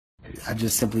I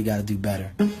just simply got to do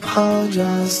better.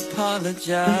 Apologize.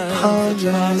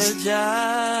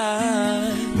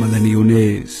 Millennial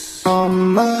Niz.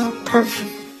 I'm not perfect.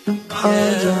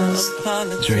 Apologize.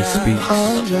 Dre Speaks.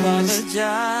 Apologize.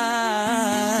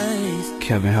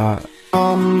 Kevin Hart.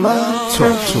 I'm not Talk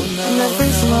perfect. to him. And that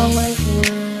face in my life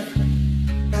where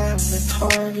I have a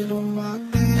target on my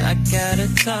back. I got a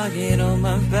target on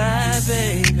my back,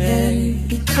 baby. And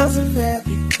because of that,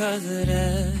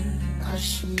 I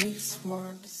should make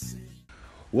smart decisions.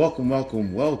 Welcome.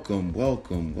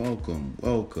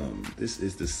 This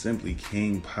is the Simply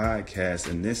King podcast,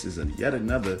 and this is yet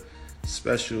another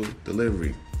special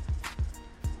delivery.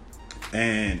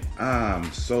 And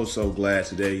I'm so glad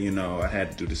today. I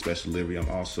had to do the special delivery. I'm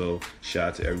also shout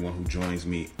out to everyone who joins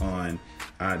me on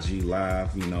IG Live,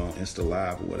 Insta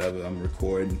Live or whatever I'm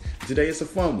recording. Today it's a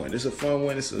fun one. It's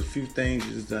a few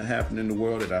things that happen in the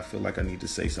world that I feel like I need to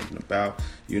say something about.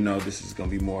 This is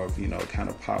going to be more of, kind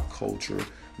of pop culture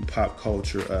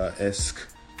esque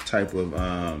type of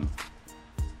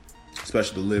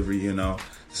special delivery,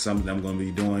 something I'm going to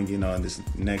be doing, in this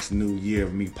next new year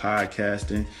of me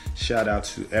podcasting. Shout out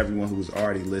to everyone who has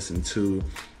already listened to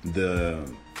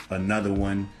another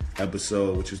one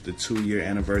episode, which was the 2-year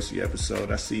anniversary episode.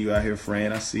 I see you out here,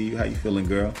 friend. I see you. How you feeling,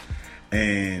 girl?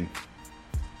 And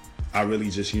I really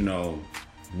just,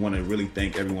 want to really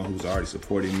thank everyone who's already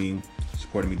supporting me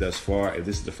thus far. If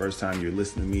this is the first time you're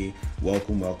listening to me,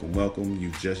 welcome.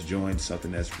 You've just joined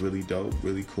something that's really dope,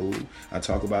 really cool. I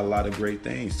talk about a lot of great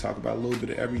things, talk about a little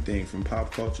bit of everything from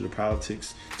pop culture to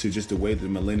politics to just the way the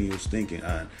millennials thinking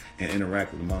on and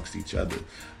interact amongst each other.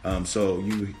 So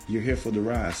you're here for the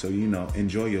ride. So,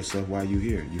 enjoy yourself while you're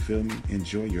here. You feel me?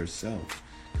 Enjoy yourself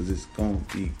because it's going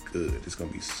to be good. It's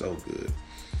going to be so good.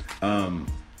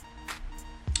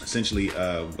 Essentially,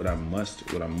 what I must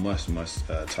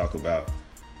talk about.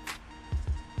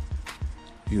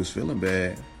 You was feeling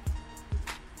bad.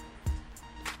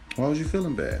 Why was you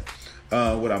feeling bad?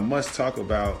 What I must talk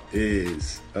about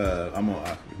is I'm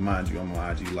on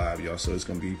IG Live, y'all. So it's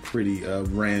gonna be pretty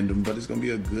random, but it's gonna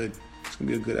be a good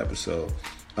episode.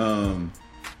 I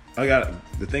got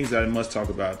the things that I must talk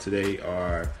about today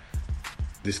are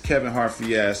this Kevin Hart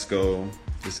fiasco,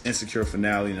 this Insecure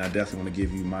finale, and I definitely want to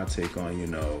give you my take on,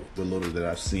 the little that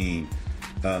I've seen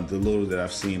of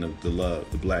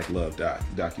the Black Love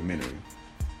documentary.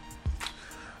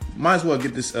 Might as well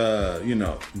get this,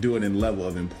 do it in level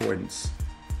of importance.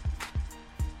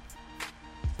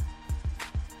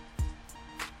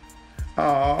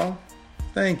 Oh,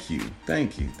 thank you.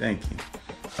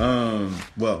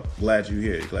 Well, glad you're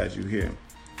here.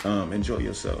 Enjoy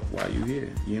yourself while you're here,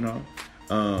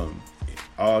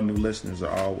 all new listeners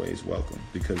are always welcome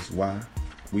because why?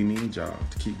 We need y'all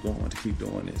to keep going, to keep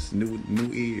doing this.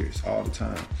 New ears all the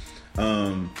time.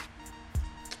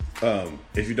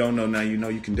 If you don't know now,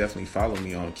 you can definitely follow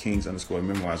me on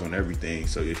Kings_Memoirs on everything.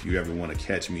 So if you ever want to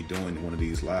catch me doing one of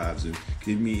these lives and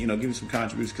give me some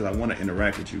contributions, because I want to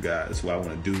interact with you guys. That's why I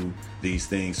want to do these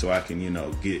things so I can,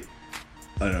 get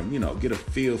a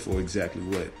feel for exactly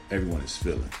what everyone is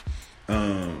feeling.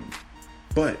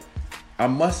 But I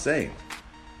must say,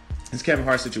 this Kevin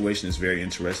Hart situation is very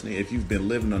interesting. If you've been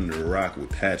living under the rock with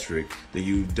Patrick, then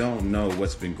you don't know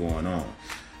what's been going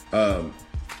on.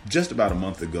 Just about a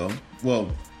month ago,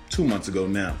 2 months ago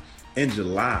now, in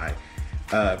July,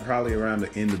 probably around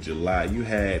the end of July, you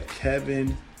had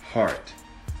Kevin Hart,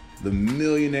 the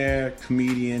millionaire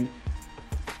comedian,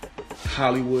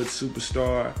 Hollywood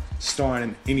superstar, starring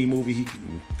in any movie he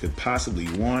could possibly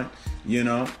want,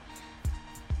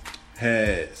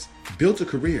 has built a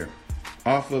career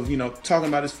off of, talking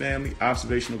about his family,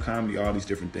 observational comedy, all these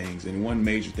different things. And one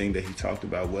major thing that he talked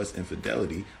about was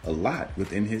infidelity a lot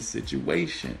within his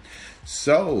situation.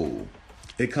 So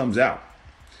it comes out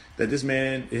that this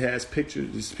man, it has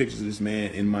pictures of this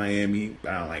man in Miami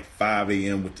around like 5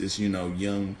 a.m. with this,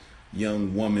 young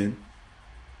woman.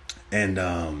 And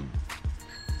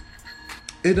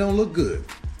it don't look good.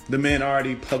 The man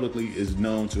already publicly is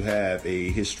known to have a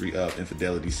history of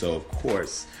infidelity. So of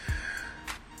course,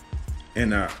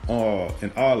 in all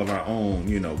of our own,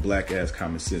 black ass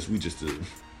common sense, we just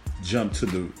jump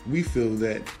to we feel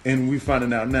that, and we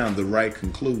finding out now the right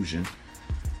conclusion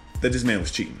that this man was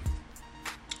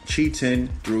cheating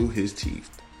through his teeth,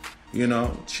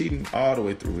 cheating all the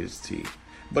way through his teeth.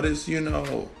 But it's,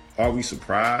 are we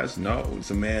surprised? No,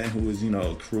 it's a man who has,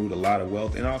 accrued a lot of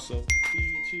wealth, and also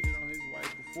he cheated on his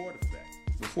wife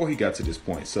before he got to this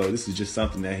point. So this is just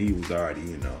something that he was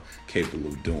already, capable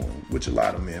of doing, which a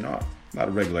lot of men are. A lot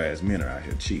of regular ass men are out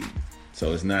here cheating.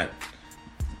 So it's not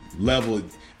level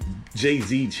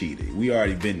Jay-Z cheated. We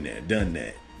already been there, done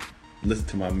that. listen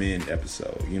to my men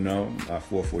episode, my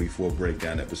 444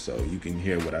 breakdown episode. You can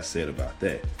hear what I said about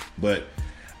that. But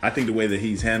I think the way that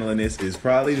he's handling this is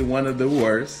probably one of the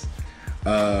worst.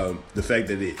 The fact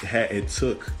that it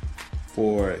took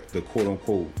for the quote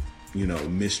unquote,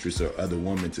 mistress or other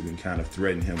woman to kind of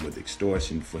threaten him with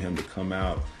extortion for him to come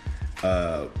out.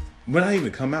 But not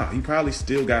even come out. He probably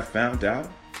still got found out.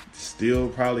 Still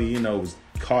probably, was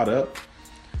caught up.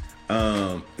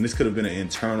 And this could have been an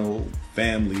internal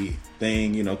family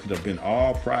thing, could have been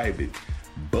all private.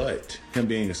 But him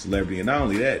being a celebrity, and not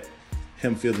only that,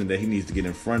 him feeling that he needs to get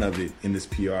in front of it in this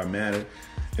PR matter,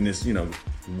 and this,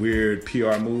 weird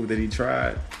PR move that he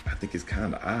tried, I think it's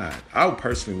kind of odd. I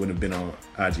personally wouldn't have been on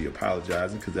IG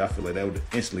apologizing because I feel like that would have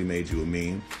instantly made you a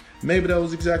meme. Maybe that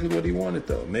was exactly what he wanted,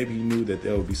 though. Maybe he knew that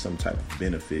there would be some type of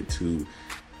benefit to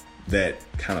that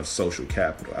kind of social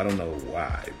capital. I don't know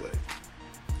why, but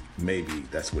maybe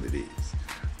that's what it is.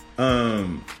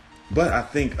 But I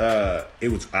think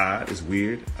it was odd. It's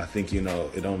weird. I think,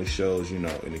 it only shows, and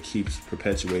it keeps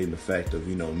perpetuating the fact of,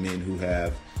 men who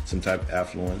have some type of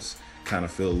affluence kind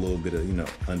of feel a little bit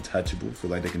of, untouchable,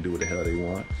 feel like they can do what the hell they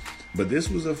want. But this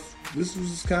was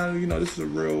kind of, this is a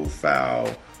real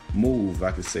foul move,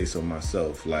 I could say so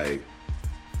myself. Like,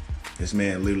 this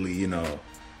man literally,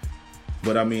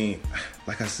 but I mean,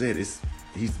 like I said, he's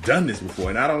done this before,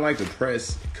 and I don't like to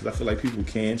press because I feel like people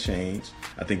can change.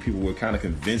 I think people were kind of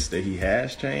convinced that he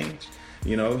has changed.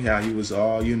 How he was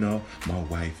all, my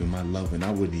wife and my love, and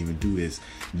I wouldn't even do this.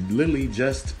 Literally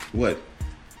just,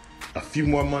 a few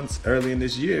more months early in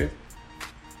this year.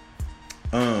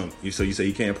 So you say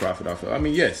you can't profit off of it. I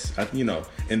mean, yes, and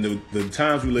the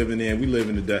times we live in,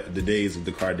 the days of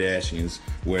the Kardashians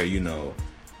where,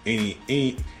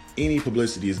 any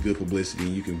publicity is good publicity,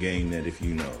 and you can gain that if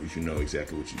you know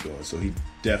exactly what you're doing. So he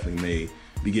definitely may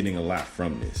be getting a lot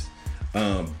from this.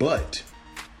 But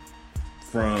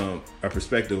from a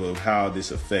perspective of how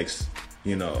this affects,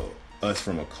 us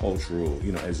from a cultural,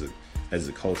 as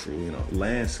a cultural,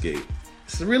 landscape,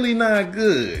 it's really not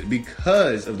good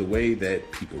because of the way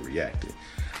that people reacted.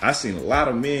 I've seen a lot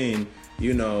of men,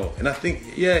 and I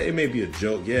think, it may be a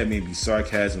joke, it may be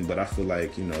sarcasm, but I feel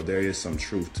like, there is some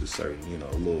truth to certain,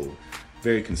 little,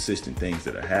 very consistent things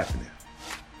that are happening.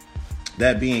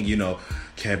 That being,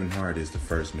 Kevin Hart is the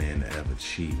first man to ever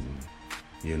cheat,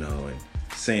 and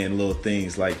saying little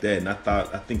things like that. And I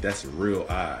think that's real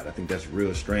odd. I think that's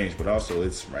real strange, but also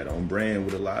it's right on brand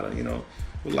with a lot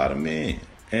of men.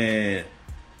 And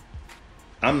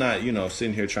I'm not,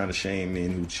 sitting here trying to shame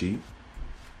men who cheat,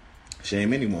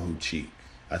 shame anyone who cheat.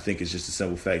 I think it's just a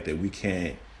simple fact that we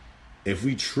can't, if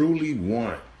we truly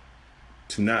want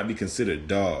to not be considered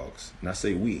dogs, and I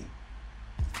say if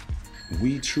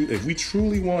we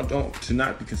truly want to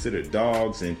not be considered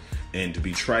dogs and to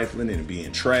be trifling and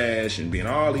being trash and being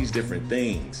all these different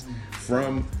things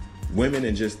from women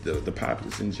and just the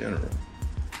populace in general,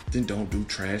 then don't do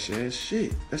trash ass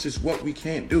shit. That's just what we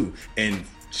can't do. And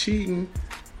cheating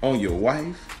on your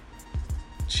wife,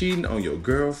 cheating on your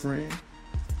girlfriend,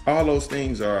 all those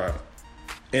things are,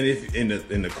 and if in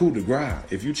the coup de grace,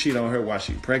 if you cheat on her while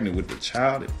she's pregnant with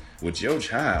your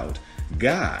child,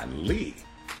 golly.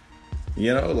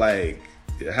 Like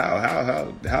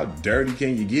how dirty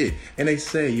can you get? And they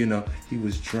say, he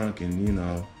was drunk and,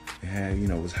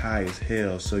 was high as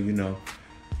hell. So,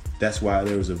 that's why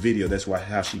there was a video. That's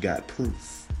how she got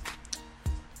proof.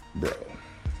 Bro.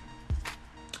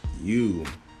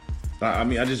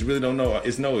 I just really don't know.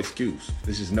 It's no excuse.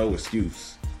 There's just no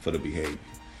excuse for the behavior.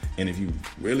 And if you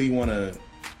really want to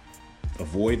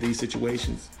avoid these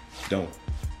situations, don't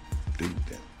do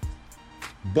them.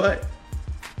 But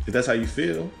if that's how you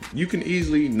feel, you can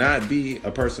easily not be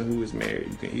a person who is married.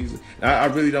 You can easily. I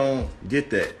really don't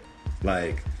get that.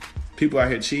 Like, people out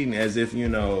here cheating as if,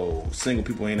 single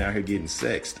people ain't out here getting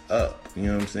sexed up. You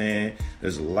know what I'm saying?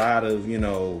 There's a lot of,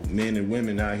 men and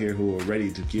women out here who are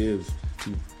ready to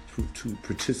to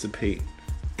participate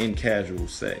in casual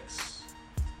sex.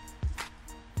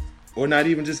 Or not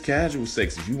even just casual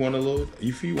sex. If you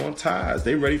want ties,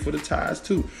 they ready for the ties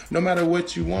too. No matter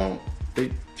what you want,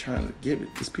 they trying to give it.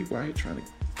 There's people out here trying to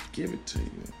give it to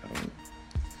you.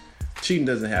 Cheating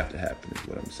doesn't have to happen, is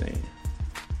what I'm saying.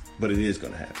 But it is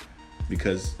going to happen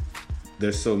because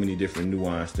there's so many different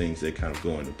nuanced things that kind of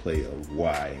go into play of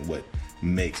why and what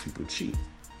makes people cheat.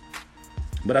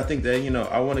 But I think that,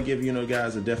 I want to give,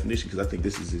 guys a definition because I think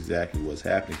this is exactly what's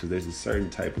happening, because there's a certain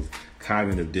type of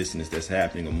cognitive dissonance that's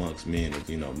happening amongst men of,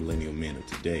 millennial men of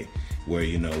today, where,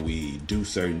 we do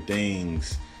certain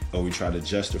things or we try to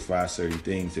justify certain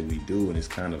things that we do, and it's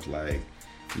kind of like,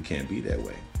 we can't be that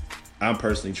way. I'm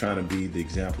personally trying to be the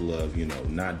example of,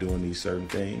 not doing these certain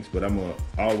things, but I'm going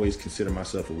to always consider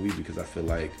myself a we, because I feel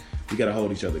like we got to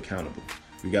hold each other accountable.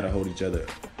 We got to hold each other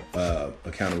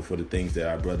accountable for the things that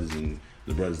our brothers and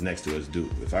the brothers next to us do.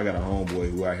 If I got a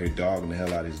homeboy who out here dogging the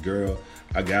hell out of his girl,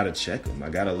 I got to check him. I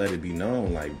got to let it be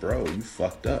known, like, bro, you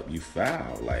fucked up. You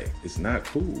foul. Like, it's not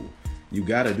cool. You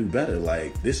got to do better.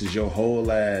 Like, this is your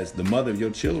whole ass, the mother of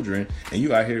your children, and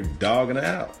you out here dogging her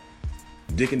out.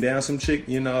 Dicking down some chick,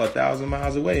 1,000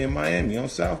 miles away in Miami on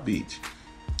South Beach.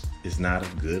 It's not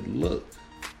a good look.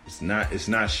 It's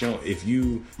not showing. If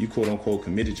you quote unquote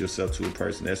committed yourself to a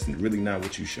person, that's really not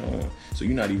what you showing. So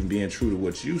you're not even being true to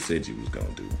what you said you was gonna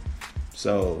do.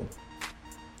 So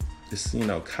this,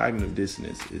 cognitive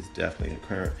dissonance is definitely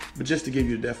occurring. But just to give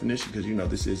you a definition, because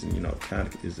this isn't,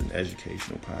 kind of is an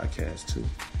educational podcast too.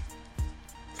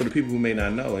 For the people who may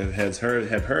not know and have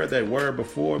heard that word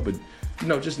before, but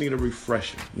just need a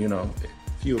refresher. A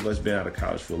few of us been out of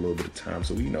college for a little bit of time,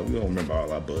 so we don't remember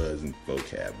all our buzz and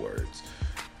vocab words.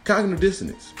 Cognitive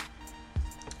dissonance,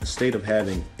 a state of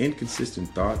having inconsistent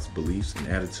thoughts, beliefs, and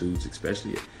attitudes,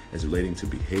 especially as relating to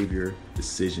behavior,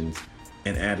 decisions,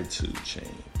 and attitude change.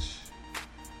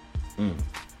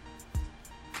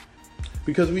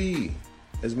 Because we,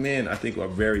 as men, I think, are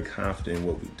very confident in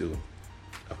what we do.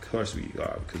 Of course we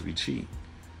are, because we cheat.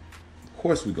 Of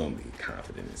course we're going to be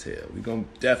confident as hell. We're going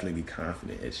to definitely be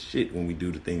confident as shit when we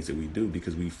do the things that we do,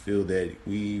 because we feel that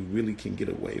we really can get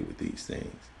away with these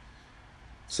things.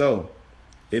 So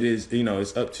it is,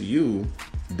 it's up to you,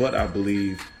 but I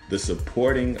believe the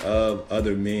supporting of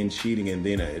other men cheating and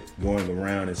then going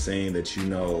around and saying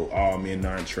that, all men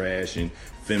aren't trash and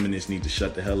feminists need to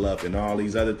shut the hell up and all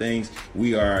these other things,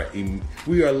 we are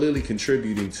literally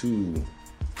contributing to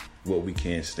what we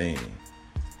can't stand.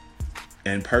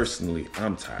 And personally,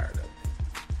 I'm tired of it.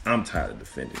 I'm tired of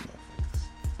defending motherfuckers.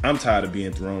 I'm tired of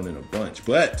being thrown in a bunch.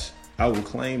 But I will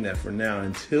claim that for now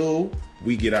until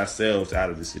we get ourselves out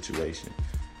of the situation.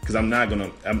 Because I'm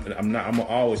gonna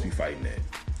always be fighting that.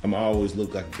 I'm gonna always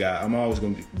look like a guy. I'm always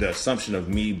gonna be, the assumption of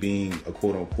me being a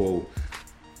quote unquote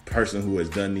person who has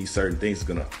done these certain things is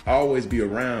gonna always be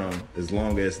around as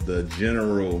long as the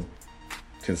general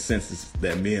consensus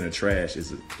that men are trash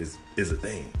is a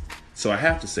thing. So I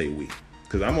have to say we.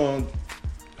 Because I'm going to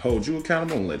hold you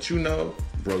accountable and let you know,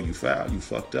 bro, you foul, you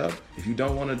fucked up. If you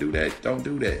don't want to do that, don't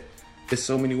do that. There's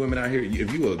so many women out here.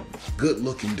 If you a good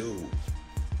looking dude,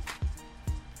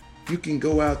 you can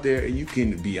go out there and you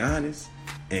can be honest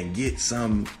and get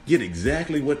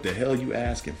exactly what the hell you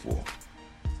asking for.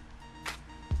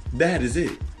 That is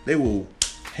it. They will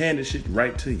hand the shit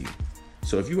right to you.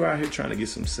 So if you are out here trying to get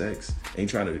some sex, ain't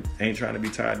trying to be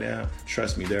tied down,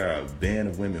 trust me, there are a band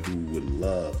of women who would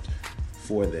love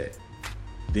for that.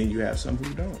 Then you have some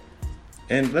who don't.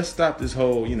 And let's stop this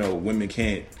whole, women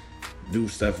can't do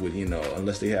stuff with,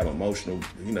 unless they have emotional,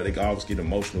 they can always get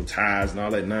emotional ties and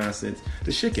all that nonsense.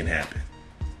 The shit can happen,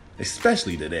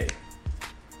 especially today.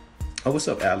 Oh, what's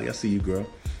up, Allie? I see you, girl.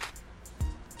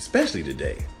 Especially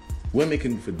today. Women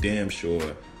can for damn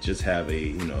sure just have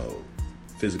a,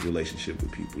 physical relationship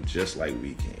with people just like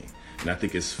we can. And I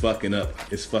think it's fucking our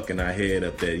head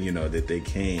up that, that they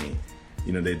can,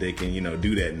 that they can,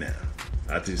 do that now.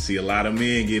 I just see a lot of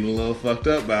men getting a little fucked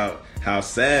up about how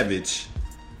savage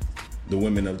the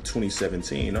women of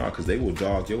 2017 are, because they will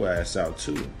dog your ass out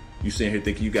too. You sitting here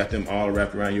thinking you got them all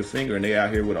wrapped around your finger and they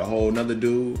out here with a whole nother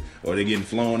dude, or they getting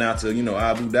flown out to,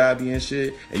 Abu Dhabi and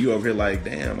shit. And you over here like,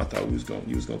 damn, I thought you was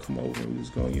gonna come over and we was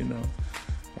gonna,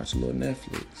 watch a little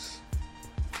Netflix.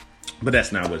 But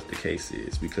that's not what the case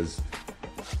is, because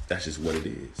that's just what it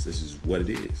is. This is what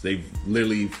it is. They've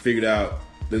literally figured out,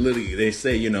 they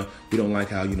say, we don't like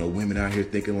how, women out here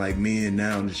thinking like men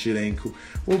now and the shit ain't cool.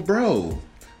 Well, bro,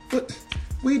 but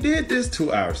we did this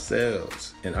to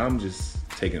ourselves. And I'm just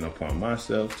taking it upon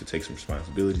myself to take some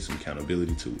responsibility, some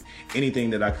accountability to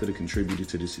anything that I could have contributed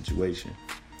to this situation,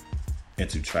 and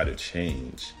to try to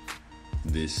change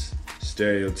this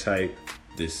stereotype,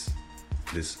 this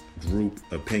group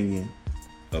opinion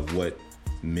of what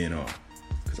men are.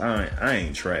 Because I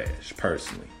ain't trash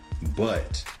personally,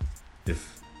 but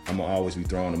if I'm gonna always be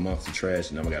thrown amongst the trash,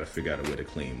 and I'm gonna gotta figure out a way to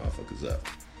clean motherfuckers up.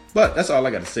 But that's all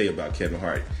I got to say about Kevin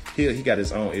Hart. He got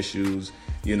his own issues.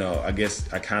 I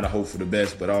guess I kind of hope for the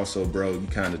best, but also, bro, you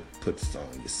kind of put this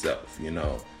on yourself,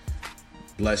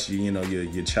 Bless you,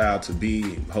 your child to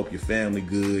be. Hope your family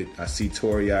good. I see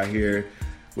Tori out here,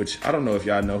 which I don't know if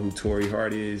y'all know who Tori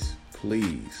Hart is.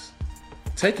 Please,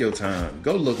 take your time.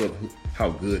 Go look up how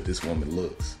good this woman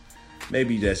looks.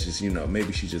 Maybe that's just,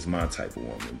 maybe she's just my type of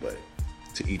woman, but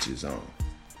to each his own.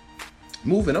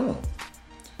 Moving on.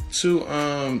 to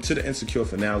the Insecure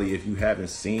finale, if you haven't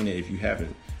seen it, if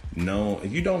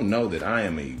you don't know that I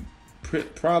am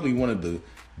probably one of the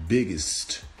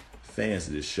biggest fans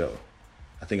of this show.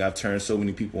 I think I've turned so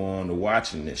many people on to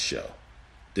watching this show.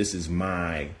 This is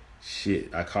my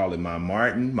shit. I call it my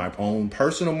Martin, my own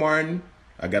personal Martin.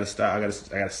 I gotta stop. I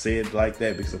gotta say it like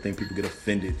that because I think people get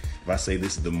offended if I say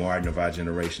this is the Martin of our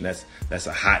generation. That's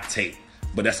a hot take,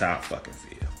 but that's how I fucking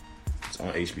feel. It's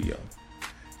on HBO.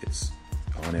 It's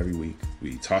on every week.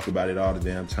 We talk about it all the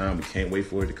damn time. We can't wait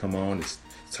for it to come on. It's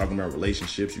talking about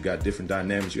relationships. You got different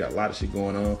dynamics. You got a lot of shit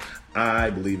going on. I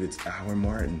believe it's our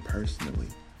Martin personally,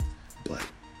 but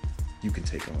you can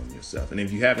take on yourself. And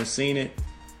if you haven't seen it,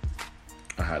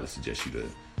 I highly suggest you to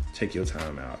take your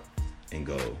time out and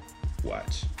go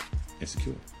watch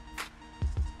Insecure.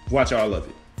 Watch all of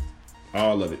it.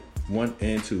 All of it. 1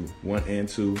 and 2. 1 and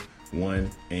 2.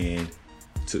 1 and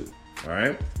 2. All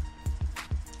right?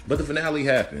 But the finale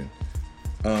happened.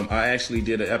 I actually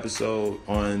did an episode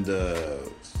on the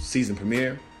season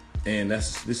premiere, and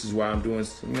this is why I'm doing.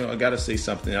 I gotta say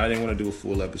something. I didn't want to do a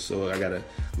full episode. I got a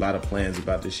lot of plans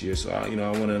about this year, so I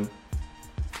want to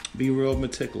be real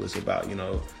meticulous about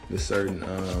the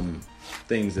certain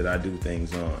things that I do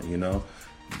things on.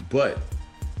 But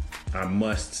I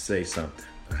must say something.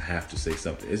 I have to say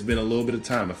something. It's been a little bit of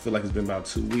time. I feel like it's been about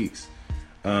 2 weeks.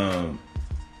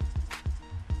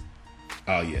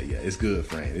 Oh yeah, it's good,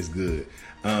 Frank. It's good.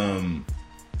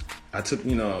 I took,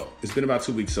 it's been about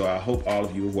 2 weeks, so I hope all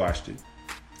of you have watched it.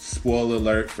 Spoiler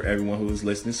alert for everyone who is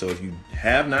listening. So if you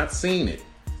have not seen it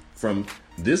from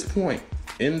this point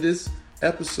in this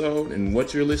episode and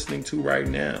what you're listening to right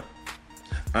now,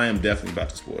 I am definitely about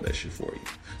to spoil that shit for you.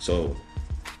 So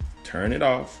turn it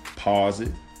off, pause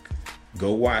it,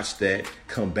 go watch that,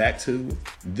 come back to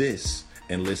this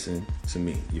and listen to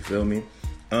me. You feel me?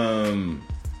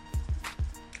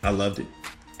 I loved it.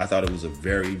 I thought it was a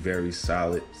very, very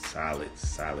solid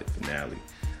finale.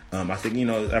 I think,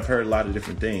 I've heard a lot of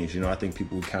different things. I think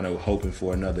people were kind of hoping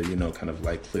for another, kind of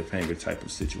like cliffhanger type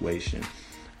of situation.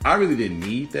 I really didn't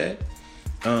need that.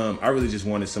 I really just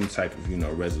wanted some type of,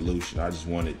 resolution. I just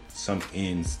wanted some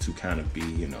ends to kind of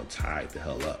be, tied the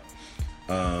hell up.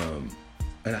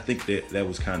 And I think that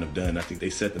was kind of done. I think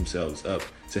they set themselves up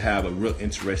to have a real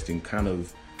interesting kind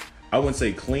of, I wouldn't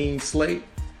say clean slate,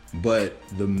 but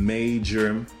the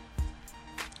major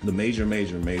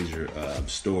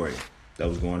story that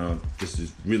was going on, this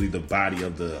is really the body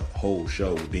of the whole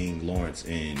show, being Lawrence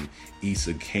and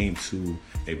Issa, came to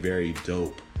a very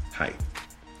dope height.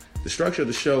 The structure of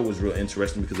the show was real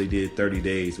interesting because they did 30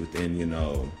 days within,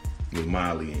 with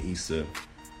Molly and Issa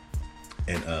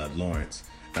and Lawrence.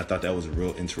 And I thought that was a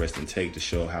real interesting take to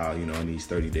show how, in these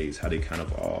 30 days, how they kind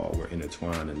of all were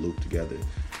intertwined and looped together.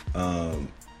 And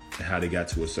how they got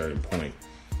to a certain point.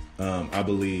 I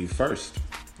believe first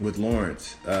with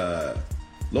Lawrence.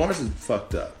 Lawrence is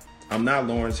fucked up. I'm not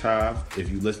Lawrence Hive. If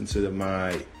you listen to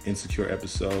my Insecure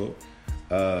episode,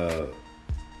 my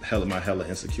hella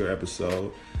Insecure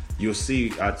episode, you'll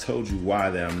see I told you why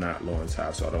that I'm not Lawrence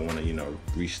Hive, so I don't want to,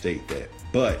 restate that.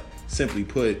 But simply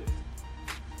put,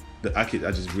 I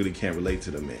just really can't relate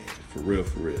to the man. For real.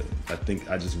 I think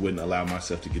I just wouldn't allow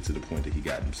myself to get to the point that he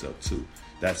got himself to.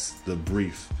 That's the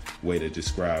brief way to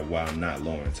describe why I'm not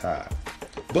Lawrence Hive.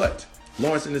 But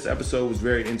Lawrence in this episode was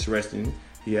very interesting.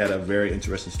 He had a very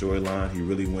interesting storyline. He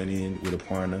really went in with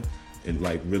Aparna and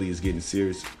really is getting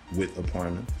serious with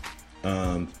Aparna.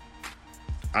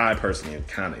 I personally am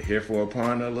kind of here for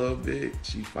Aparna a little bit.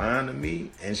 She fine to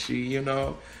me, and she,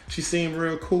 she seemed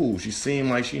real cool. She seemed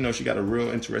like she got a real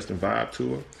interesting vibe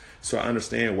to her. So I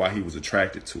understand why he was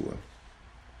attracted to her.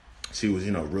 She was,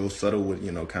 real subtle with,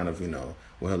 kind of, with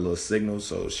her little signals.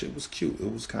 So shit was cute.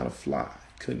 It was kind of fly.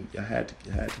 I had to,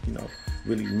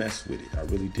 really mess with it. I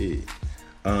really did.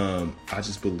 I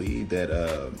just believe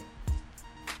that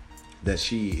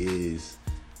she is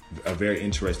a very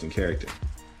interesting character.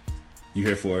 You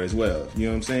here for her as well. You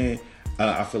know what I'm saying?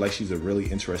 I feel like she's a really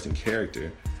interesting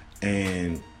character.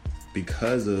 And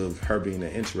because of her being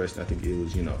that interesting, I think it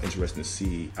was, interesting to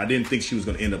see. I didn't think she was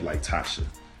going to end up like Tasha.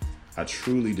 I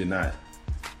truly did not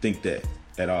think that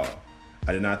at all.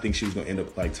 I did not think she was going to end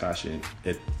up like Tasha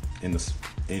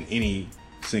in any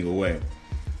single way.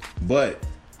 But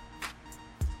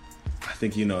I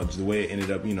think, the way it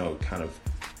ended up, kind of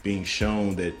being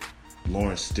shown that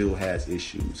Lawrence still has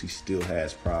issues. He still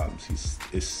has problems.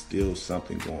 It's still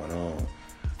something going on.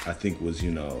 I think was,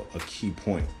 a key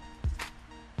point.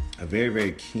 A very,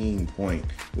 very keen point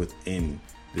within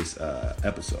this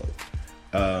episode.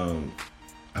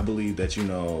 I believe that,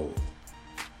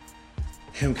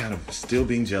 him kind of still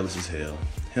being jealous as hell,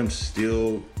 him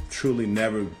still truly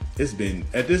never, it's been,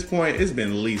 at this point, it's been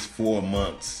at least 4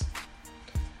 months.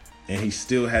 And he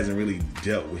still hasn't really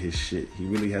dealt with his shit. He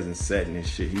really hasn't sat in his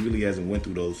shit. He really hasn't went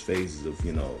through those phases of,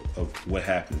 you know, of what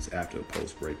happens after a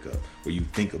post-breakup, where you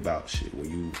think about shit, where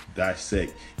you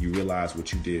dissect, you realize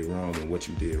what you did wrong and what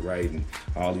you did right and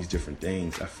all these different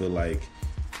things. I feel like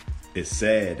it's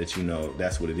sad that, you know,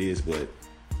 that's what it is, but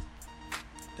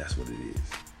that's what it is.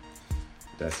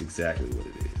 That's exactly what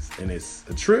it is. And it's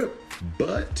a trip,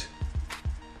 but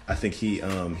I think he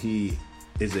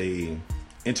is a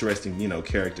interesting, you know,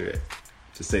 character,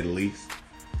 to say the least.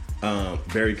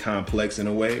 Very complex in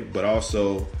a way, but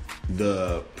also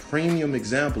the premium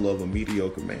example of a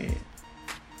mediocre man.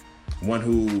 One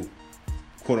who,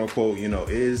 quote unquote, you know,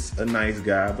 is a nice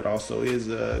guy, but also is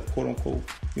a quote unquote,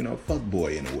 you know,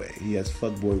 fuckboy in a way. He has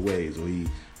fuckboy ways, or he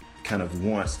kind of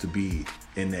wants to be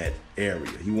in that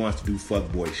area. He wants to do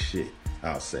fuckboy shit,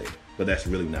 I'll say, but that's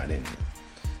really not in him.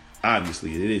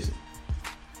 Obviously, it isn't.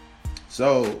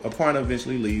 So a partner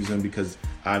eventually leaves him because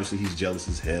obviously he's jealous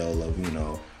as hell of, you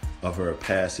know, of her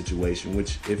past situation,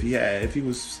 which if he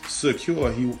was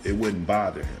secure, it wouldn't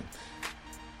bother him.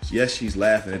 Yes, she's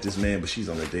laughing at this man, but she's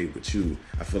on a date with you.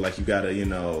 I feel like you gotta, you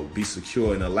know, be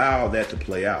secure and allow that to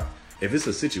play out. If it's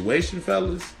a situation,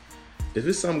 fellas, if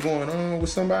it's something going on with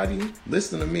somebody,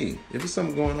 listen to me. If it's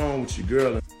something going on with your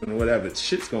girl and whatever,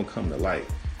 shit's gonna come to light.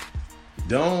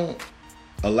 Don't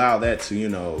allow that to, you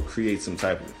know, create some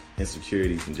type of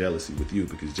insecurities and jealousy with you,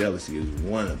 because jealousy is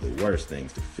one of the worst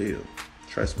things to feel.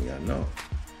 Trust me, I know.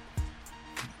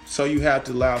 So you have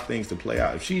to allow things to play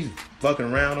out. If she's fucking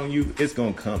around on you, it's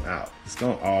gonna come out. It's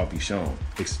gonna all be shown.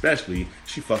 Especially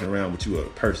she fucking around with you, a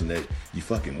person that you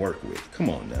fucking work with. Come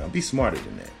on now, be smarter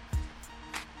than that.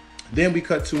 Then we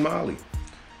cut to Molly.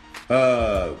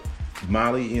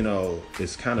 Molly, you know,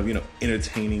 is kind of, you know,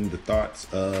 entertaining the thoughts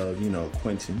of, you know,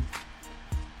 Quentin.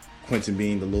 Quentin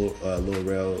being the Lil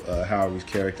Rel Howery's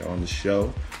character on the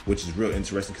show, which is real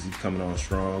interesting because he's coming on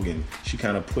strong, and she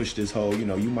kind of pushed this whole, you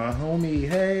know, you my homie,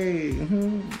 hey,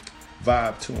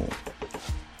 vibe to him,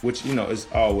 which, you know, is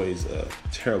always a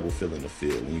terrible feeling to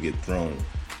feel when you get thrown,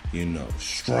 you know,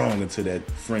 strong into that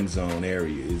friend zone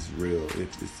area. It's real. It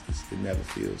never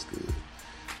feels good,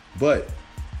 but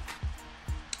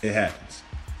it happens.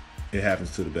 It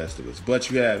happens to the best of us.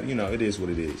 But you have, you know, it is what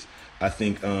it is. I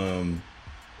think.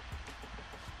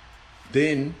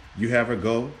 Then you have her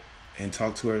go and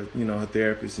talk to her, you know, her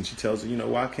therapist, and she tells her, you know,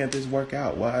 why can't this work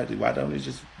out? Why don't it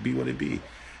just be what it be?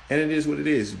 And it is what it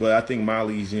is. But I think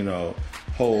Molly's, you know,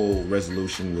 whole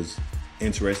resolution was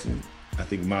interesting. I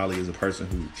think Molly is a person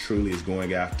who truly is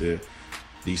going after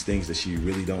these things that she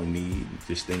really don't need,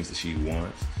 just things that she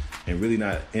wants, and really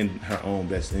not in her own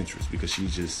best interest, because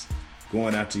she's just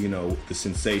going after, you know, the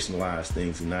sensationalized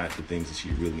things and not the things that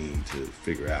she really need to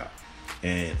figure out.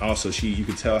 And also you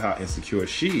can tell how insecure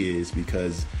she is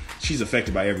because she's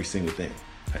affected by every single thing.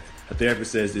 Her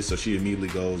therapist says this, so she immediately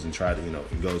goes and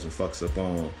goes and fucks up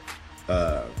on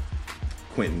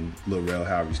Quentin, Lil Rel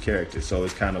Howery's character. So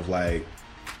it's kind of like,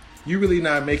 you're really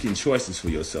not making choices for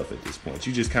yourself at this point.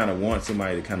 You just kind of want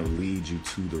somebody to kind of lead you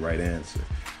to the right answer,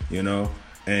 you know?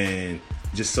 And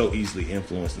just so easily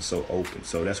influenced and so open.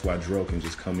 So that's why Dro can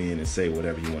just come in and say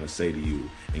whatever you want to say to you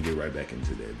and get right back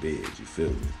into that bed. You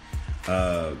feel me?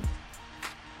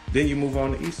 Then you move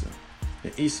on to Issa.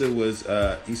 And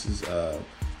Issa's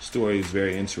story is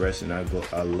very interesting. I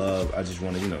just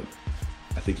want to, you know,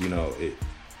 I think, you know,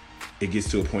 it gets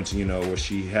to a point, you know, where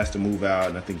she has to move out,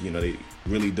 and I think, you know, they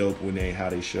really dope when how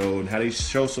they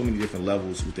show so many different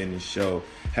levels within this show,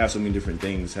 have so many different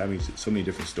things, having so many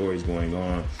different stories going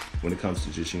on when it comes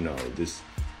to just, you know,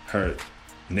 her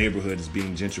neighborhood is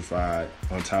being gentrified.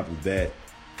 On top of that,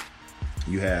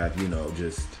 you have, you know,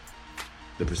 just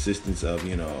the persistence of,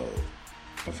 you know,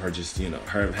 of her just, you know,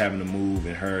 her having to move,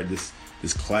 and her this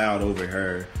cloud over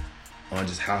her on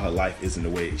just how her life isn't the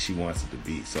way she wants it to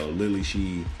be. So literally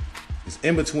she is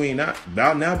in between,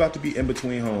 about to be in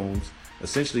between homes,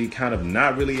 essentially kind of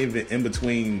not really even in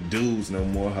between dudes no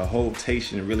more. Her whole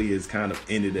station really is kind of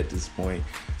ended at this point.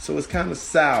 So it's kind of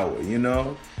sour, you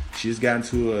know. She's gotten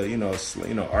to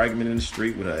a, argument in the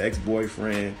street with her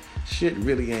ex-boyfriend. Shit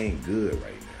really ain't good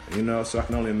right now, you know. So I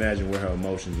can only imagine where her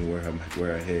emotions and where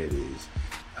her head is.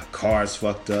 Her car's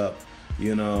fucked up,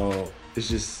 you know. It's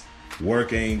just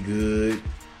work ain't good.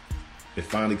 It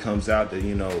finally comes out that,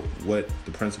 you know, what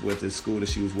the principal at this school that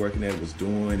she was working at was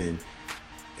doing,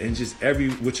 and just every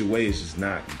which way is just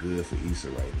not good for Issa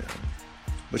right now.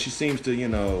 But she seems to, you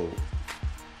know,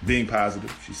 being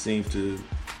positive. She seems to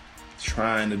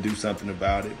trying to do something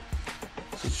about it.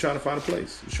 She's trying to find a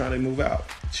place. She's trying to move out.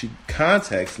 She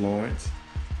contacts Lawrence,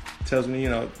 tells me, you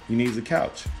know, he needs a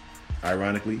couch.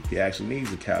 ironically, he actually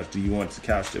needs a couch. Do you want the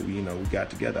couch that we got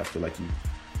together? I feel like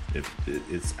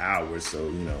it's ours,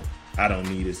 so I don't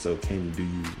need it. So do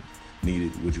you need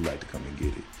it? Would you like to come and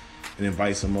get it? And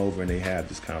invites him over, and they have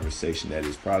this conversation that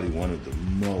is probably one of the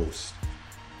most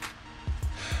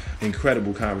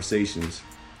incredible conversations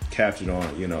captured on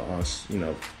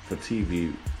for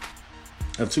TV,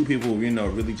 of two people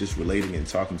really just relating and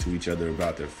talking to each other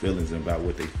about their feelings and about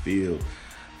what they feel.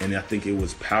 And I think it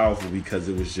was powerful because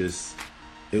it was just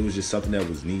something that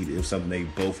was needed. It was something they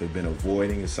both have been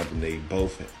avoiding. It's something they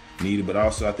both needed. But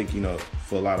also, I think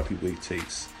for a lot of people, it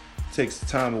takes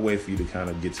time away for you to kind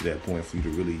of get to that point, for you to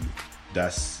really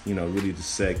really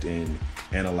dissect and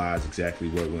analyze exactly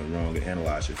what went wrong, and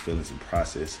analyze your feelings and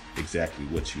process exactly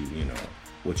what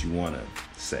you want to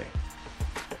say.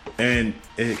 And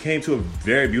it came to a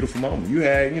very beautiful moment. You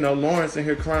had, Lawrence in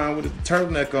here crying with a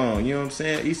turtleneck on, you know what I'm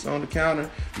saying? Issa on the counter,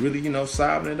 really,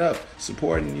 sobbing it up,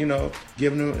 supporting,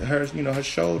 giving her, her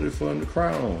shoulder for him to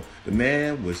cry on. The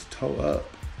man was toe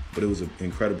up, but it was an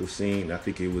incredible scene. I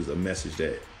think it was a message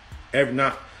that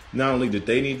not only did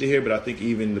they need to hear, but I think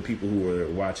even the people who were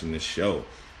watching this show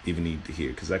even need to hear,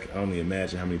 because I can only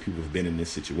imagine how many people have been in this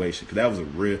situation, because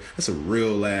that's a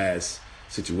real ass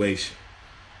situation.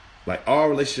 Like, all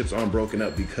relationships aren't broken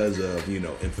up because of,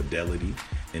 infidelity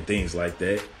and things like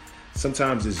that.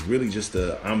 Sometimes it's really just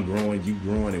I'm growing, you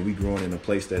growing, and we growing in a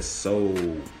place that's so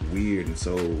weird and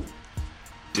so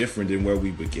different than where we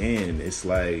began. It's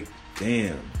like,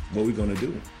 damn, what are we going to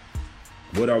do?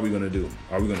 What are we going to do?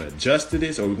 Are we going to adjust to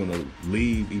this, or are we going to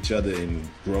leave each other and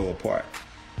grow apart?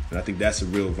 And I think that's a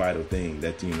real vital thing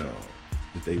that,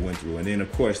 that they went through. And then,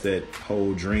 of course, that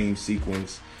whole dream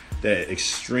sequence, that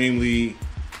extremely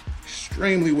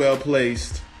well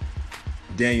placed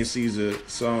Daniel Caesar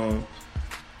song.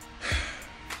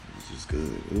 It was just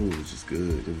good. It was just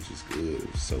good.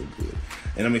 It was so good.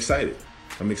 And I'm excited.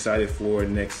 For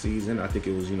next season. I think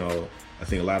it was, I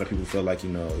think a lot of people felt like, it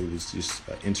was just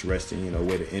an interesting,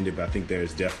 way to end it. But I think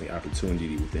there's definitely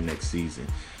opportunity within next season.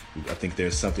 I think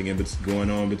there's something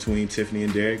going on between Tiffany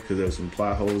and Derek, because there was some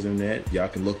plot holes in that. Y'all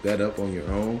can look that up on your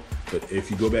own. But if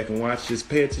you go back and watch, just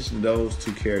pay attention to those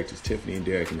two characters, Tiffany and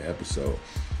Derek, in the episode.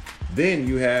 Then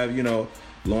you have,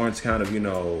 Lawrence kind of,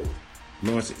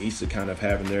 Lawrence and Issa kind of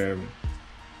having their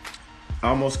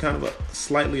almost kind of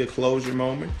a closure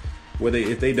moment, where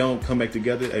if they don't come back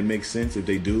together, it makes sense. If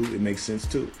they do, it makes sense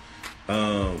too.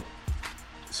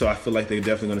 So I feel like they're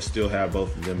definitely going to still have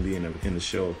both of them being in the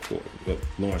show, of course. But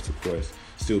Lawrence, of course,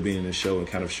 still being in the show and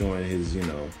kind of showing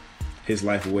his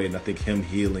life away. And I think him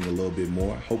healing a little bit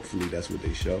more. Hopefully that's what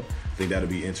they show. I think that'll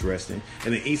be interesting.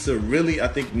 And then Issa, really, I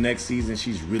think next season,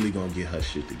 she's really going to get her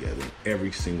shit together in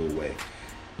every single way.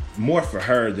 More for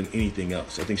her than anything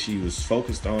else. I think she was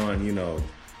focused on, going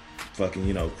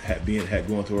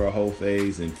through her whole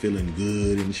phase and feeling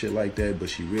good and shit like that. But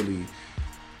she really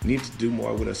needs to do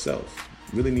more with herself.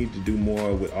 Really need to do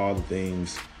more with all the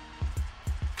things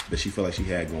that she felt like she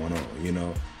had going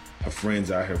on, Her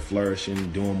friends out here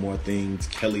flourishing, doing more things.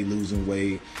 Kelly losing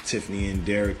weight. Tiffany and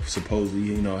Derek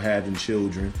supposedly, having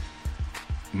children.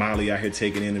 Molly out here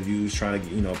taking interviews, trying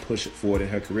to, push it forward in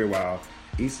her career, while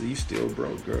Issa, you still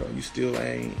broke, girl. You still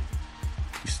ain't.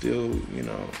 You still,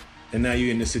 And now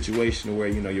you're in this situation where,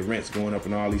 your rent's going up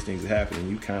and all these things are happening.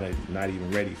 You kind of not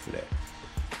even ready for that.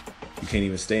 You can't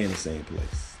even stay in the same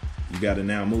place. You got to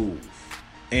now move.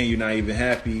 And you're not even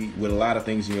happy with a lot of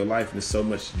things in your life. And there's so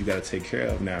much you got to take care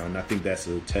of now. And I think that's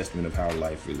a testament of how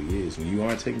life really is. When you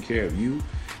aren't taking care of you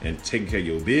and taking care of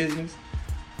your business,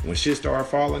 when shit start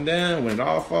falling down, when it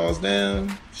all falls down,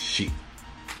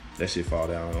 that shit fall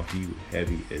down on you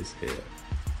heavy as hell.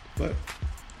 But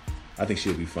I think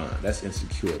she'll be fine. That's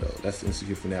Insecure, though. That's the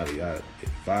Insecure finale. I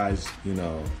advise,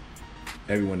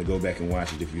 everyone to go back and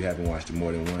watch it. If you haven't watched it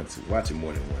more than once, watch it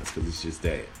more than once, because it's just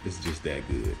that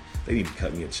good. They need to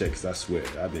cut me a check, because I swear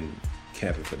I've been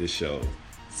camping for this show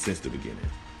since the beginning.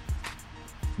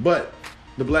 But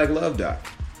the Black Love doc,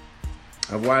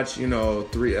 I've watched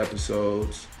 3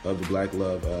 episodes of the Black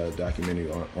Love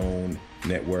documentary on OWN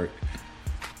network.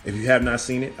 If you have not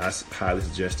seen it, I highly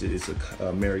suggest it. It's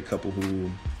a married couple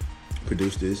who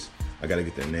produced this. I gotta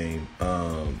get their name.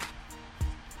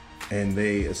 And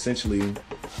they essentially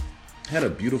had a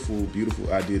beautiful, beautiful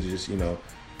idea to just,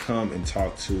 come and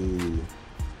talk to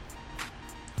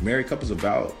married couples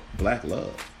about Black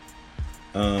love.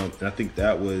 And I think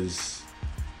that's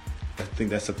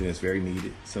something that's very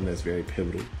needed, something that's very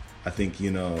pivotal. I think,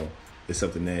 it's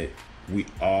something that we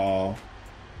all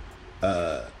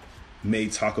may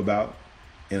talk about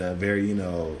in a very,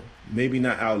 maybe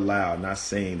not out loud, not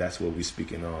saying that's what we're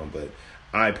speaking on, but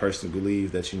I personally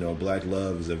believe that, Black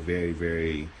love is a very,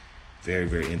 very Very,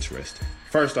 very interesting.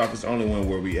 First off, it's the only one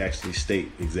where we actually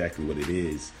state exactly what it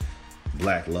is.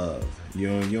 Black love. You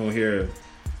don't hear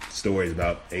stories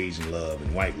about Asian love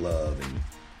and white love and,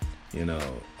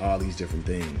 all these different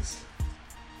things.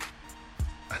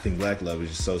 I think black love is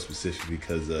just so specific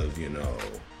because of,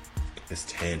 it's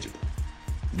tangible.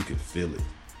 You can feel it.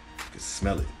 You can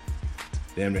smell it.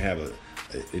 Damn near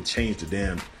it changed the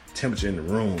damn temperature in the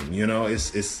room.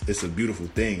 It's a beautiful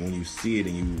thing when you see it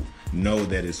and you know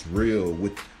that it's real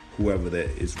with whoever that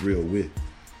it's real with.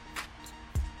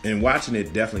 And watching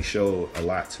it definitely showed a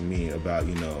lot to me about,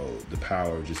 the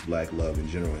power of just black love in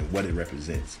general and what it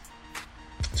represents.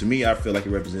 To me, I feel like it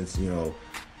represents,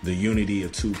 the unity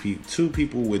of two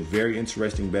people with very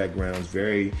interesting backgrounds,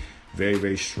 very, very,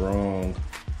 very strong,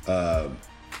 very,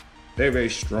 very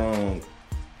strong,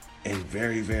 and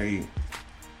very, very,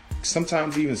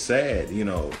 sometimes even sad,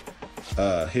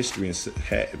 history and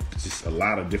just a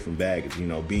lot of different baggage.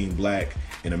 Being black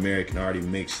and American already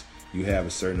makes you have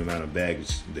a certain amount of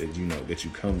baggage that that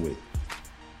you come with,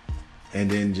 and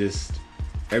then just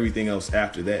everything else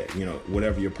after that,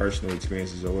 whatever your personal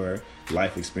experiences were,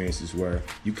 life experiences were,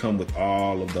 you come with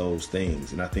all of those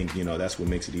things. And I think, that's what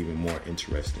makes it even more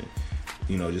interesting.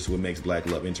 Just what makes black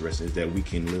love interesting is that we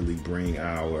can literally bring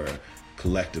our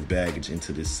collective baggage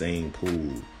into this same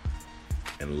pool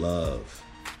and love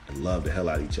the hell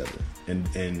out of each other and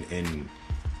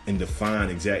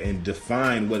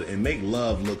define what and make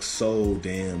love look so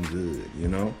damn good.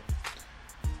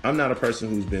 I'm not a person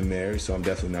who's been married, so I'm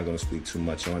definitely not going to speak too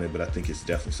much on it, but I think it's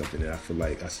definitely something that I feel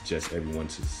like I suggest everyone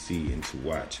to see and to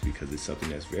watch, because it's something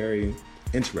that's very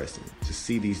interesting to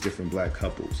see these different black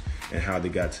couples and how they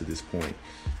got to this point.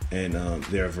 And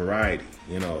their variety,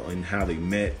 and how they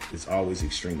met is always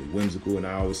extremely whimsical. And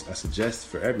I suggest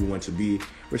for everyone to be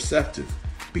receptive,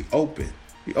 be open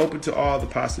to all the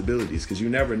possibilities, because you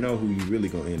never know who you really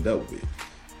going to end up with.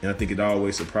 And I think it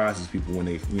always surprises people when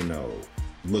they,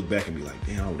 look back and be like,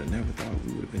 damn, I would have never thought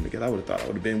we would have been together. I would have thought I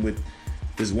would have been with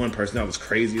this one person I was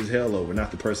crazy as hell over,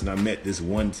 not the person I met this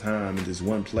one time in this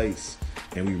one place,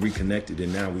 and we reconnected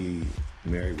and now we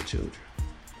married with children.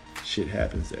 Shit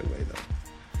happens that way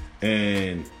though.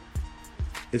 And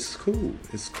it's cool.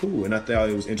 And I thought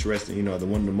it was interesting, one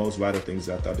of the most vital things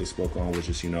I thought they spoke on was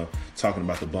just, talking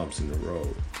about the bumps in the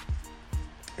road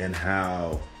and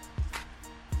how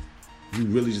you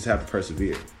really just have to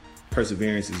persevere.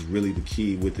 Perseverance is really the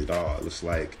key with it all. It's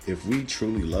like, if we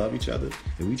truly love each other,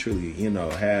 if we truly,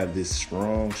 have this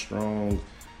strong,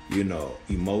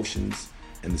 emotions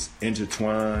and this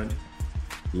intertwined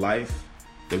life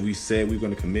that we said we're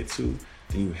going to commit to,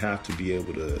 then you have to be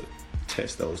able to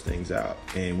test those things out.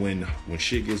 And when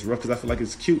shit gets rough, because I feel like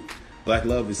it's cute. Black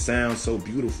love, it sounds so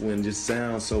beautiful and just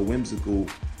sounds so whimsical,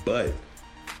 but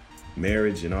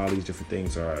marriage and all these different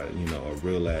things are, a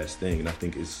real ass thing. And I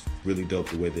think it's really dope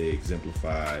the way they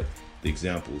exemplified the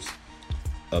examples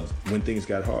of when things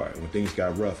got hard, when things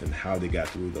got rough, and how they got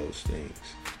through those things.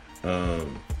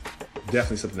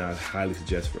 Definitely something I highly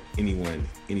suggest for anyone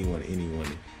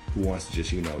who wants to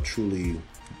just, truly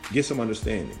get some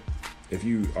understanding. If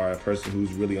you are a person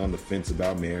who's really on the fence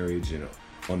about marriage,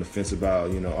 on the fence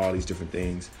about, all these different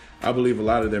things, I believe a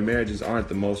lot of their marriages aren't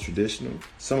the most traditional.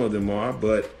 Some of them are,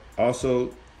 but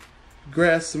also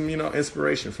grasp some,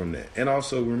 inspiration from that. And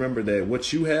also remember that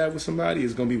what you have with somebody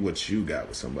is going to be what you got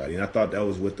with somebody. And I thought that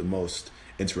was what the most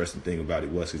interesting thing about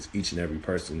it was, because each and every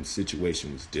person's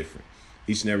situation was different.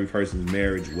 Each and every person's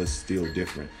marriage was still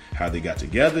different. How they got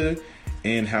together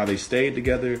and how they stayed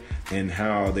together and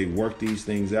how they worked these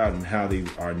things out and how they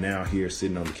are now here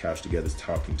sitting on the couch together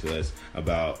talking to us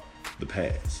about the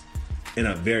past in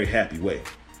a very happy way.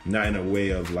 Not in a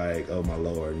way of like, oh my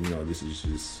Lord, this is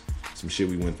just some shit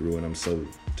we went through and I'm so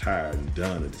tired and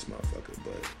done of this motherfucker.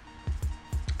 But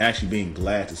actually being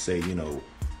glad to say,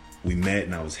 we met,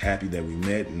 and I was happy that we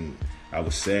met, and I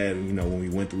was sad, when we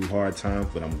went through hard times,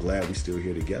 but I'm glad we're still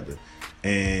here together.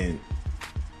 And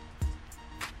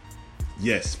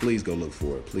yes, please go look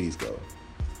for it. Please go.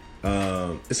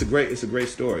 It's a great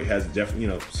story. It has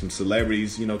definitely, some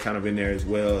celebrities, kind of in there as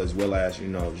well as,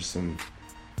 just some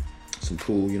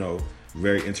cool,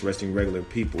 very interesting regular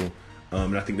people.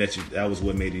 And I think that was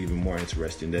what made it even more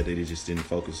interesting, that they just didn't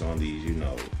focus on these,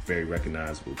 very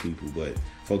recognizable people, but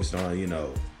focused on,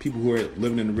 people who are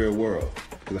living in the real world,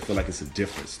 because I feel like it's a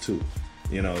difference too.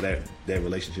 That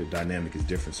relationship dynamic is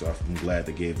different. So I'm glad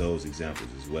they gave those examples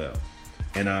as well.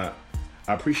 And I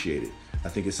appreciate it. I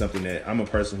think it's something that I'm a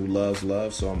person who loves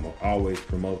love, so I'm always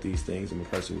promote these things. I'm a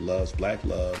person who loves black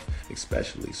love,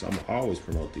 especially, so I'm always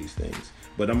promote these things.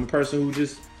 But I'm a person who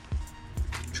just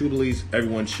true believes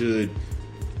everyone should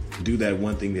do that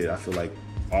one thing that I feel like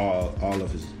all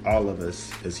of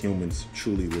us as humans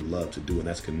truly would love to do, and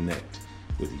that's connect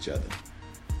with each other.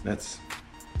 That's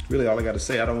really all I got to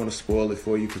say. I don't want to spoil it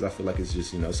for you because I feel like it's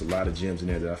just, it's a lot of gems in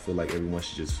there that I feel like everyone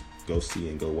should just go see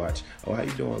and go watch. Oh, how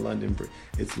you doing, London?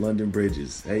 It's London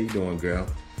Bridges. How you doing, girl?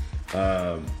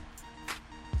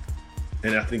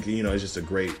 And I think, it's just a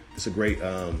great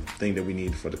thing that we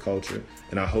need for the culture.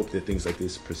 And I hope that things like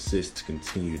this persist to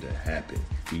continue to happen.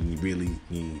 We really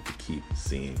need to keep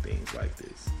seeing things like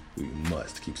this. We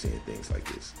must keep seeing things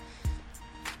like this.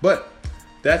 But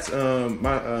that's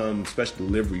my special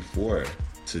delivery for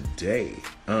today.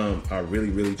 I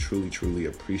really, really, truly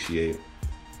appreciate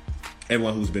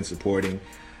everyone who's been supporting.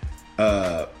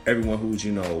 Everyone who's,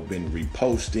 been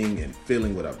reposting and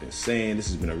feeling what I've been saying. This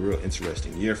has been a real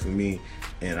interesting year for me.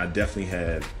 And I definitely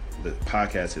the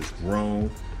podcast has grown.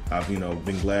 I've,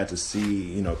 been glad to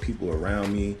see, people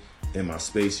around me in my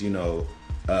space,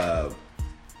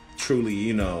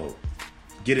 truly,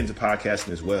 get into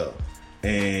podcasting as well.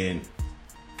 And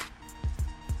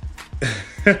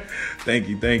thank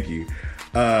you.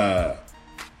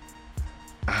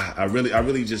 I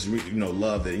really just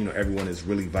love that everyone is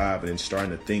really vibing and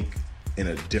starting to think in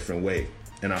a different way,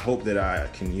 and I hope that I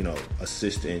can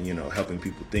assist in helping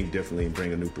people think differently and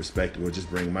bring a new perspective, or just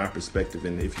bring my perspective.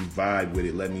 And if you vibe with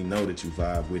it, let me know that you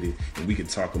vibe with it, and we can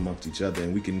talk amongst each other,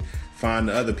 and we can find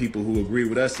the other people who agree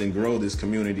with us and grow this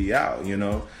community out.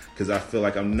 Because I feel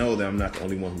like I know that I'm not the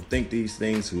only one who think these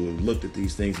things, who have looked at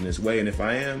these things in this way, and if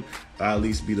I am, I'll at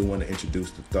least be the one to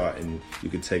introduce the thought, and you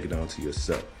can take it on to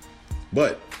yourself.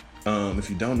 But if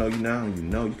you don't know,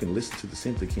 you can listen to the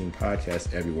Simply King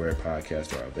podcast everywhere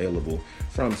podcasts are available,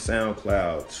 from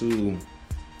SoundCloud to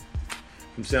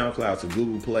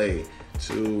Google Play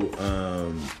to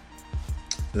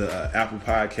the Apple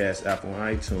Podcasts, Apple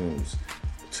iTunes,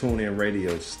 TuneIn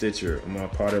Radio, Stitcher. I'm a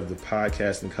part of the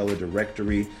Podcast and Color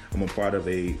Directory. I'm a part of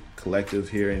a collective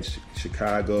here in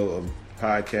Chicago, a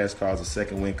podcast called the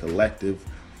Second Wind Collective.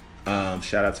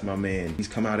 Shout out to my man. He's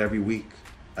come out every week.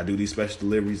 I do these special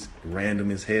deliveries random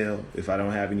as hell if I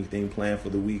don't have anything planned for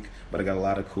the week, but I got a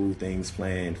lot of cool things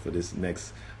planned for this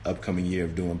next upcoming year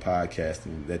of doing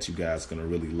podcasting that you guys are going to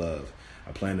really love.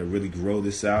 I plan to really grow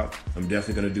this out. I'm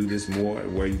definitely going to do this more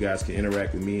where you guys can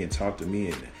interact with me and talk to me,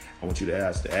 and I want you to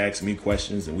ask me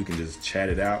questions and we can just chat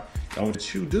it out. I want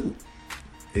what you do.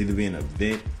 Either be an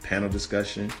event, panel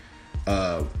discussion,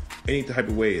 any type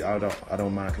of way. I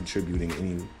don't mind contributing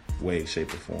any way,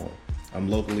 shape, or form. I'm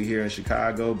locally here in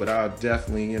Chicago, but I'll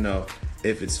definitely,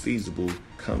 if it's feasible,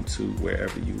 come to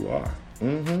wherever you are.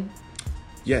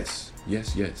 Yes.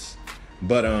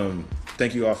 But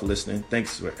thank you all for listening.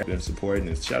 Thanks for supporting,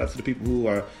 and shout out to the people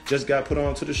who just got put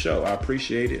on to the show. I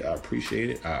appreciate it.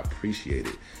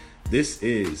 This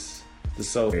is the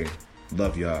Soul.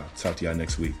 Love y'all. Talk to y'all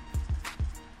next week.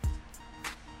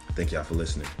 Thank y'all for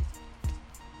listening.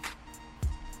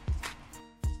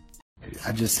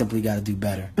 I just simply got to do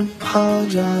better.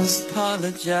 Apologize.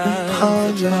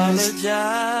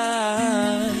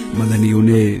 Millennial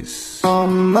Niz.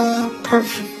 I'm not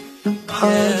perfect.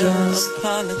 Apologize.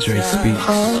 Dre Speaks.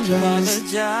 Apologize.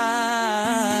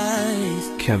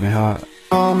 Kevin Hart.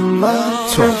 I'm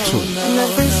not Talk perfect. to him. And that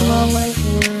face in my life,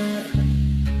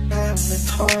 I have a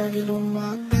target on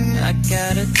my back. I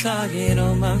got a target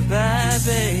on my back,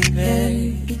 baby.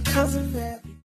 And because of that,